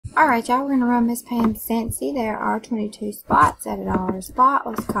Alright, y'all, we're going to run Miss Pam's Scentsy. There are 22 spots at $1 spot.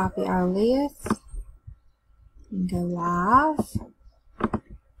 Let's copy our list and go live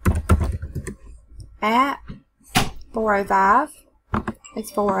at 4:05.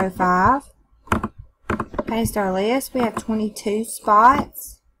 It's 4:05. Paste our list. We have 22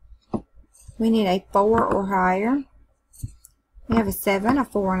 spots. We need a 4 or higher. We have a 7, a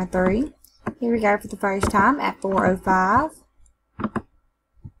 4, and a 3. Here we go for the first time at 4:05.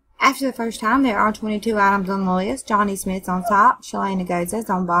 After the first time, there are 22 items on the list. Johnny Smith's on top. Shalana Goza's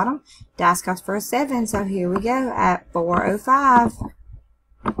on bottom. Dice cost for a 7, so here we go at 4:05.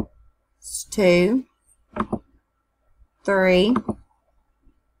 It's 2, 3,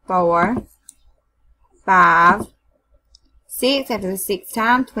 4, 5, 6. After the 6th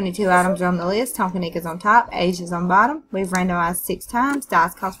time, 22 items are on the list. Tonkanika's on top. Asia's on bottom. We've randomized 6 times.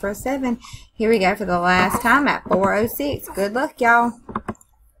 Dice cost for a 7. Here we go for the last time at 4:06. Good luck, y'all.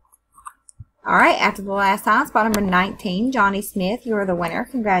 Alright, after the last time, spot number 19, Johnny Smith, you are the winner.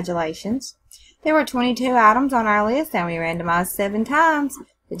 Congratulations. There were 22 items on our list, and we randomized 7 times.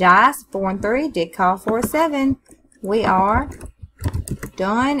 The dice, 4 and 3, did call for a 7. We are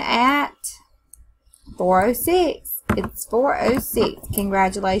done at 4:06. It's 4:06.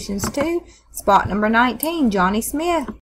 Congratulations to spot number 19, Johnny Smith.